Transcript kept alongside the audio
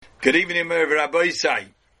Good evening, Rabbi Isai.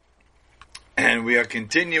 And we are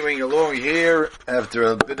continuing along here after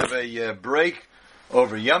a bit of a break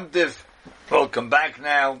over Yom Tiv. Welcome back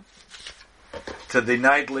now to the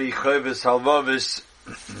nightly Chovos Halvavis.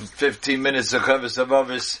 15 minutes of Chovos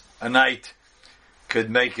Halvavis a night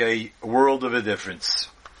could make a world of a difference.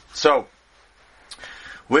 So,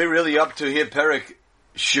 we're really up to here Perek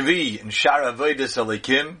Shvi and Shar Avodas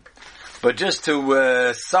Alikim. But just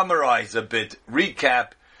to summarize a bit, recap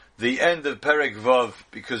the end of Perek Vav,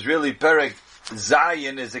 because really Perek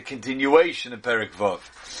Zayin is a continuation of Perek Vav.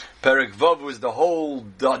 Perek Vav was the whole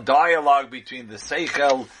dialogue between the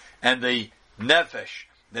Seichel and the Nefesh.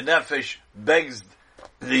 The Nefesh begs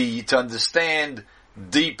to understand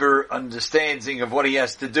deeper understanding of what he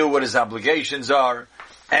has to do, what his obligations are,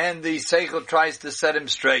 and the Seichel tries to set him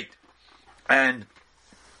straight. And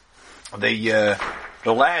the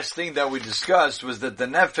last thing that we discussed was that the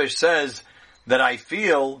Nefesh says that I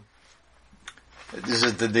feel, this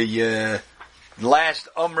is the last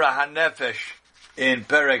Umrah HaNefesh in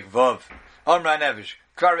Perek Vav. Umrah HaNefesh.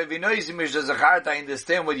 I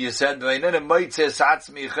understand what you said. I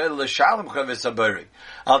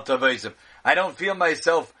don't feel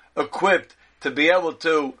myself equipped to be able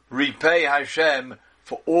to repay Hashem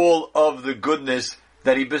for all of the goodness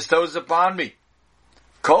that He bestows upon me.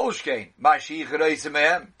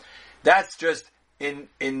 That's just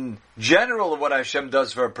in general what Hashem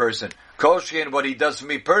does for a person. Kolshkein, what He does for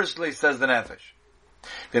me personally, says the Nefesh.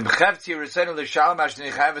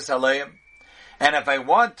 And if I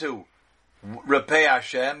want to repay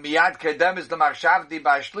Hashem, so the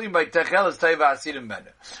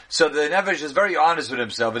Nefesh is very honest with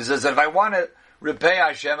himself. He says, if I want to repay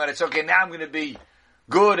Hashem, and it's okay, now I'm going to be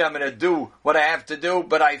good, I'm going to do what I have to do,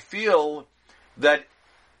 but I feel that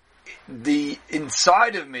the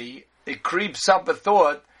inside of me, it creeps up a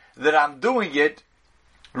thought that I'm doing it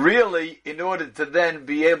really in order to then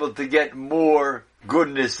be able to get more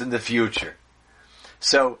goodness in the future.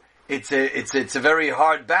 So it's a very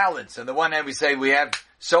hard balance. On the one hand, we say we have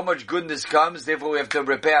so much goodness comes, therefore we have to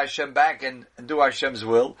repay Hashem back and do Hashem's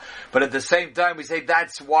will. But at the same time, we say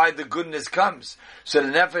that's why the goodness comes. So the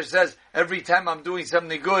Nefesh says, every time I'm doing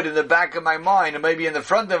something good in the back of my mind, or maybe in the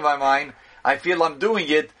front of my mind, I feel I'm doing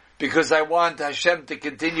it because I want Hashem to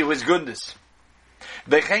continue His goodness.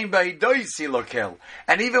 And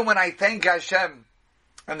even when I thank Hashem,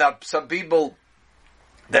 and some people,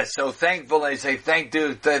 they're so thankful, and they say thank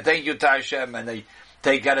you to Hashem, and they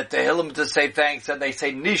take out a Tehillim to say thanks, and they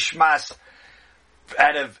say nishmas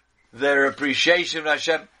out of their appreciation of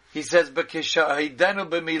Hashem. He says, when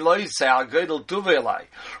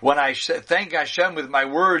I thank Hashem with my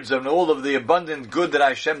words and all of the abundant good that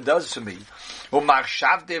Hashem does to me, but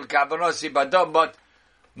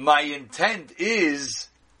my intent is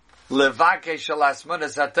I'm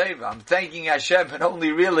thanking Hashem and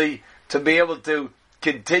only really to be able to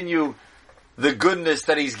continue the goodness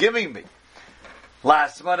that He's giving me.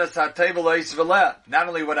 Not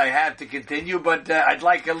only what I have to continue, but I'd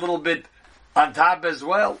like a little bit on top as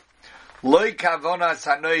well.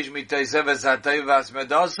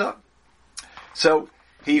 So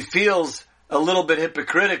he feels a little bit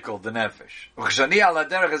hypocritical, the Nefesh.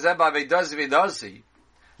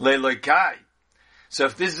 So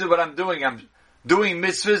if this is what I'm doing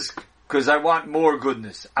mitzvahs because I want more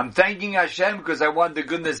goodness. I'm thanking Hashem because I want the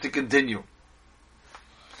goodness to continue.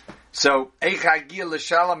 So, how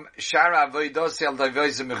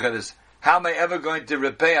am I ever going to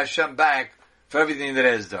repay Hashem back for everything that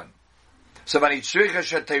He has done? So, I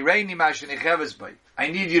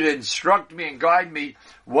need you to instruct me and guide me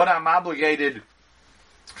what I'm obligated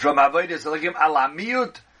from Avodas Alikim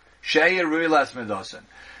alamiyut she'er ruilas medosan.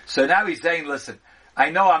 So now he's saying, listen, I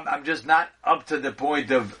know I'm just not up to the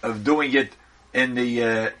point of doing it in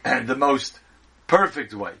the most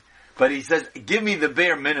perfect way. But he says, give me the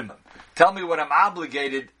bare minimum. Tell me what I'm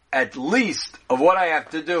obligated at least of what I have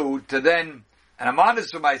to do to then, and I'm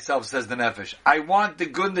honest with myself, says the Nefesh, I want the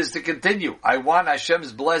goodness to continue. I want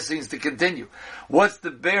Hashem's blessings to continue. What's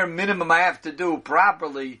the bare minimum I have to do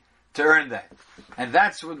properly to earn that? And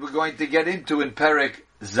that's what we're going to get into in Perek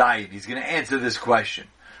Zayin. He's going to answer this question.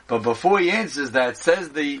 But before he answers that, says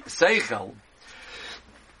the Seichel,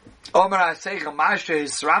 Omer HaSeichel, Masha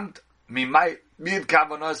Hisramt Mimay Mid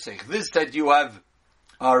Kavonosech. This that you have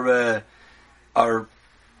are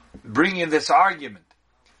bringing this argument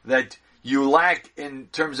that you lack in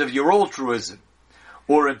terms of your altruism,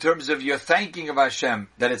 or in terms of your thanking of Hashem,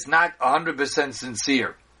 that it's not 100%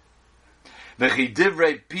 sincere. V'chi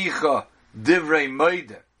divrei picha divrei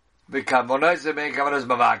moide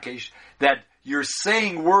that you're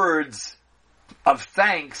saying words of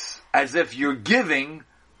thanks as if you're giving,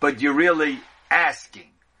 but you're really asking.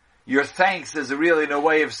 Your thanks is really in a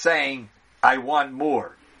way of saying, I want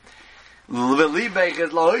more. And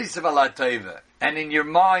in your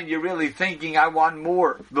mind, you're really thinking, I want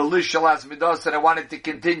more. And I want it to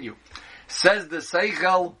continue. Says the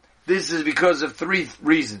Seichel, this is because of three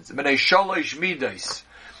reasons. And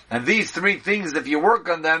these three things, if you work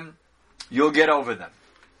on them, you'll get over them.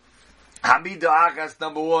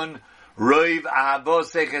 Number one,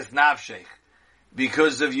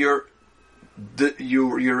 because of your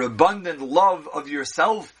abundant love of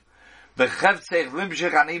yourself,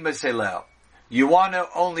 you want to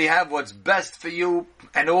only have what's best for you,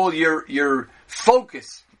 and all your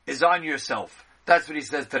focus is on yourself. That's what he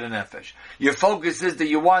says to the nefesh. Your focus is that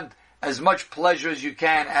you want as much pleasure as you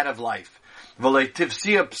can out of life. And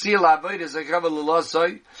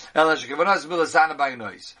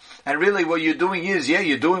really what you're doing is,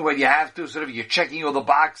 you're doing what you have to, sort of you're checking all the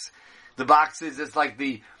boxes. It's like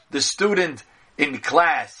the student in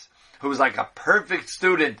class who's like a perfect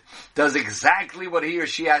student, does exactly what he or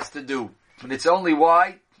she has to do. And it's only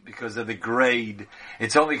why? Because of the grade.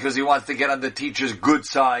 It's only because he wants to get on the teacher's good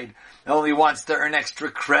side. He only wants to earn extra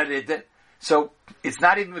credit. So it's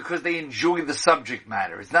not even because they enjoy the subject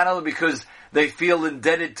matter. It's not only because they feel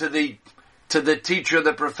indebted to the teacher,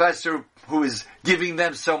 the professor who is giving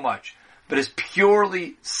them so much. But it's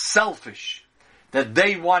purely selfish that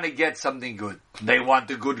they want to get something good. They want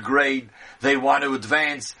a good grade. They want to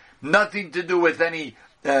advance. Nothing to do with any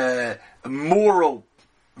moral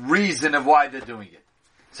reason of why they're doing it.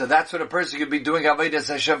 So that's what a person could be doing Avodas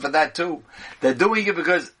Hashem for that too. They're doing it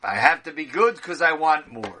because I have to be good because I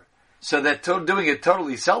want more. So they're doing it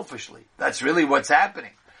totally selfishly. That's really what's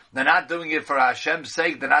happening. They're not doing it for Hashem's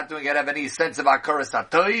sake. They're not doing it to have any sense of Hakaras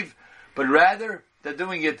HaTov, but rather they're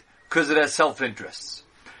doing it because of their self-interests.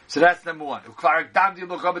 So that's number one. I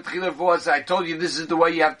told you this is the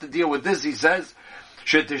way you have to deal with this, he says.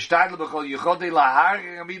 Try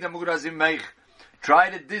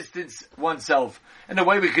to distance oneself. And the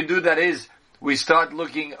way we can do that is we start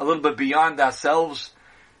looking a little bit beyond ourselves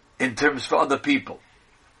in terms for other people.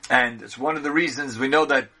 And it's one of the reasons we know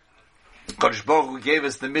that Kodesh Baruch Hu gave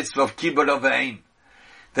us the mitzvah of Kibbud Avein.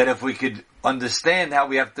 That if we could understand how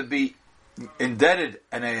we have to be indebted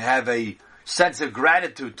and have a sense of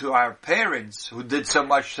gratitude to our parents who did so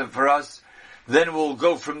much for us, then we'll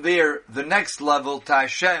go from there, the next level, to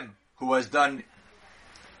Hashem, who has done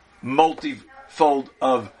multifold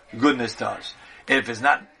of goodness to us. If it's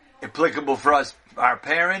not applicable for us, our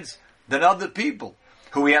parents, then other people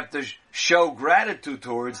who we have to show gratitude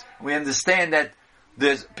towards. We understand that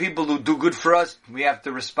there's people who do good for us, we have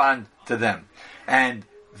to respond to them. And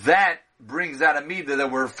that brings out a midah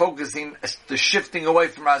that we're focusing, the shifting away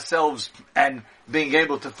from ourselves and being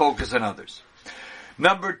able to focus on others.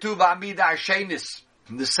 Number two, v'amida hashenis.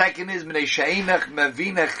 The second is,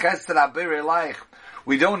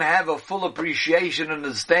 we don't have a full appreciation and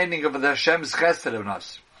understanding of the Hashem's chesed on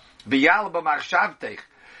us.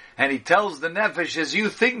 And he tells the nefesh, as you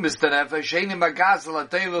think, Mr. Nefesh,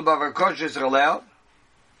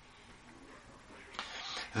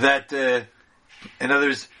 that, in other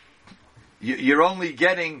words, you're only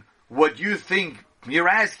getting what you think you're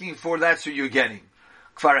asking for, that's what you're getting.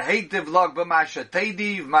 Really,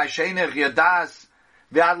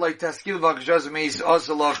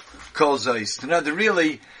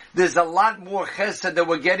 there's a lot more chesed that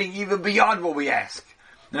we're getting even beyond what we ask.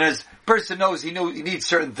 And as a person knows, he needs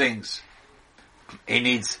certain things. He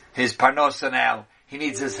needs his parnosa now. He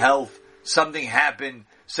needs his health. Something happened.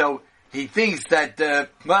 So he thinks that,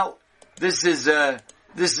 this is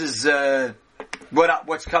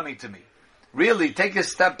what's coming to me. Really, take a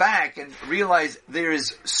step back and realize there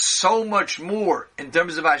is so much more in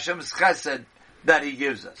terms of Hashem's chesed that He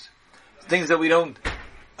gives us. Things that we don't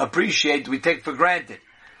appreciate, we take for granted.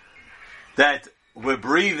 That we're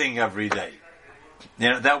breathing every day.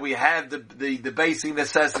 That we have the basic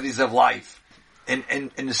necessities of life.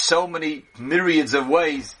 In so many myriads of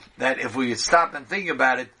ways that if we stop and think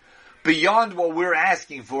about it, beyond what we're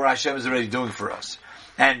asking for, Hashem is already doing for us.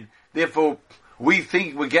 And therefore, we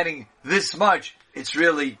think we're getting this much, it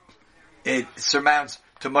surmounts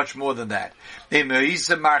to much more than that. As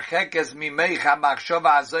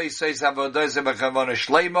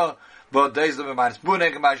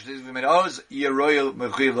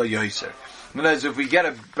if we get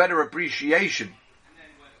a better appreciation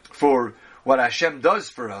for what Hashem does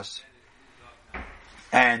for us,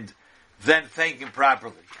 and then thank Him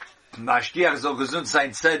properly. Mashgiach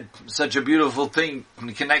Zolgazunstein said such a beautiful thing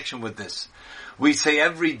in connection with this. We say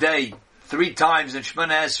every day, 3 times in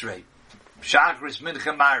Shemona Esrei, Shachris,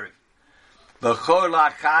 Mincha, Mariv, V'chol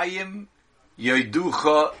ha'chayim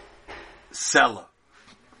Yoiducha Sela.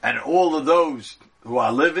 And all of those who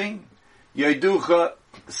are living, Yoiducha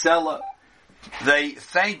Sela, they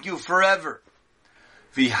thank you forever.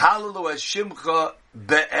 V'halalu Hashimcha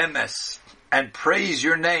be'emes, and praise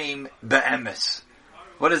your name be'emes.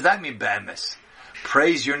 What does that mean, be'emes?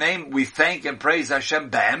 Praise your name, we thank and praise Hashem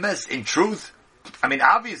be'emes, in truth? I mean,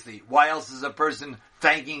 obviously, why else is a person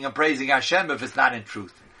thanking and praising Hashem if it's not in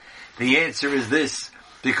truth? The answer is this,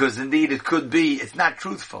 because indeed it could be, it's not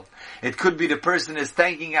truthful. It could be the person is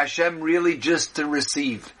thanking Hashem really just to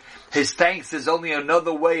receive. His thanks is only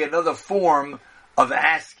another way, another form of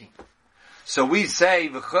asking. So we say,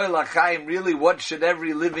 V'chol HaChaim, really what should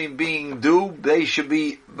every living being do? They should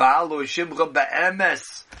be, V'halu Hashimcha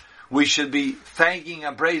be'emes. We should be thanking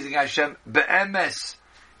and praising Hashem be'emes,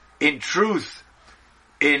 in truth,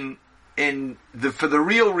 for the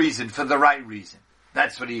real reason, for the right reason.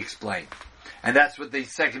 That's what he explained. And that's what the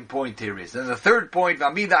second point here is. And the third point,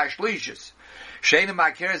 V'amida Ashlishis, Sheina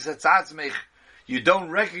Ma'keres Hatzatzmech, you don't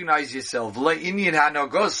recognize yourself, Le'inyin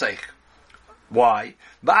HaNogosech. Why?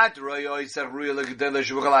 But this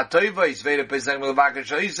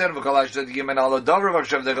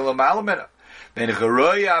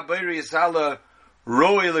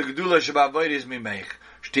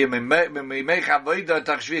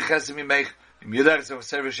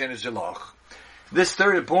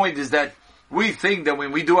third point is that we think that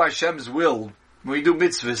when we do Hashem's will, when we do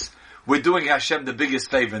mitzvahs, we're doing Hashem the biggest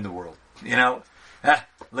favor in the world. You know?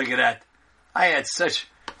 Look at that.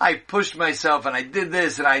 I pushed myself and I did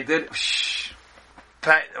this and I did,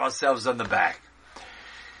 pat ourselves on the back.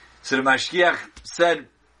 So the Mashgiach said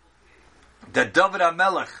that David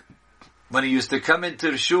HaMelech, when he used to come into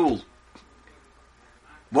the shul,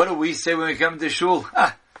 what do we say when we come to shul?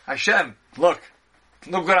 Hashem, look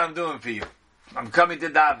what I'm doing for you. I'm coming to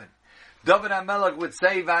daven. David HaMelech would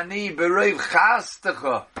say, Vani bereiv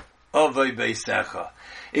chastecha avei beisecha.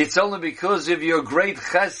 It's only because of your great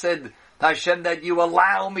chesed, Hashem, that you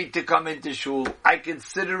allow me to come into shul. I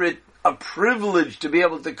consider it a privilege to be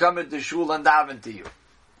able to come into shul and daven to you.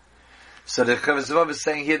 So the Chavos Vav is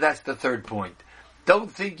saying here, that's the third point.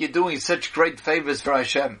 Don't think you're doing such great favors for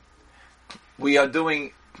Hashem. We are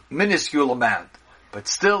doing minuscule amount, but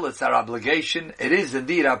still it's our obligation. It is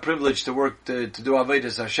indeed our privilege to work to do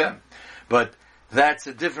Avodas Hashem. But that's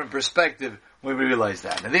a different perspective when we realize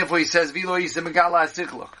that. And therefore he says, V'lo yisem megala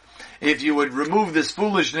asichloch. If you would remove this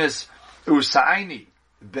foolishness, Usaini,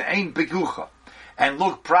 be'ein pekucha, and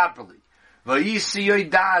look properly. V'yisi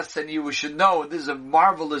yoidas, and you should know, this is a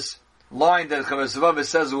marvelous line that Chavos Vav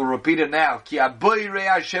says, we'll repeat it now, Ki aboirei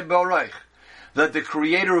Hashem b'oreich, that the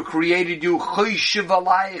Creator who created you, choyshev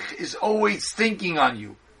alayich, is always thinking on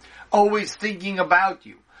you, always thinking about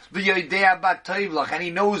you. V'yoidei bat tovlach, and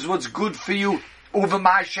He knows what's good for you,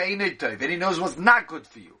 uv'ma she'einei tov, and He knows what's not good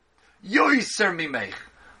for you. Yoiser mimech,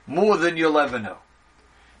 more than you'll ever know.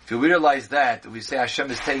 If you realize that, we say Hashem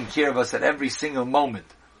is taking care of us at every single moment,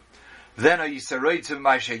 then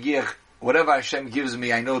whatever Hashem gives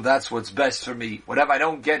me, I know that's what's best for me. Whatever I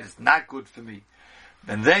don't get, it's not good for me.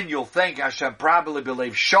 And then you'll thank Hashem properly,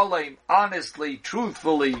 believe shalom, honestly,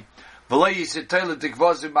 truthfully. You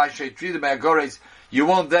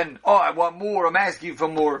won't then, I want more, I'm asking for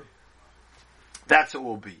more. That's what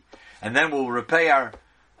will be. And then we'll repay our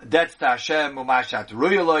debts to Hashem,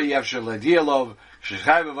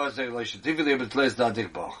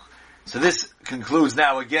 so this concludes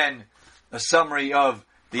now again a summary of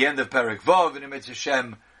the end of Perek Vav, and Emetz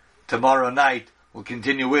Hashem tomorrow night we'll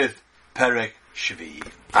continue with Perek Shvi.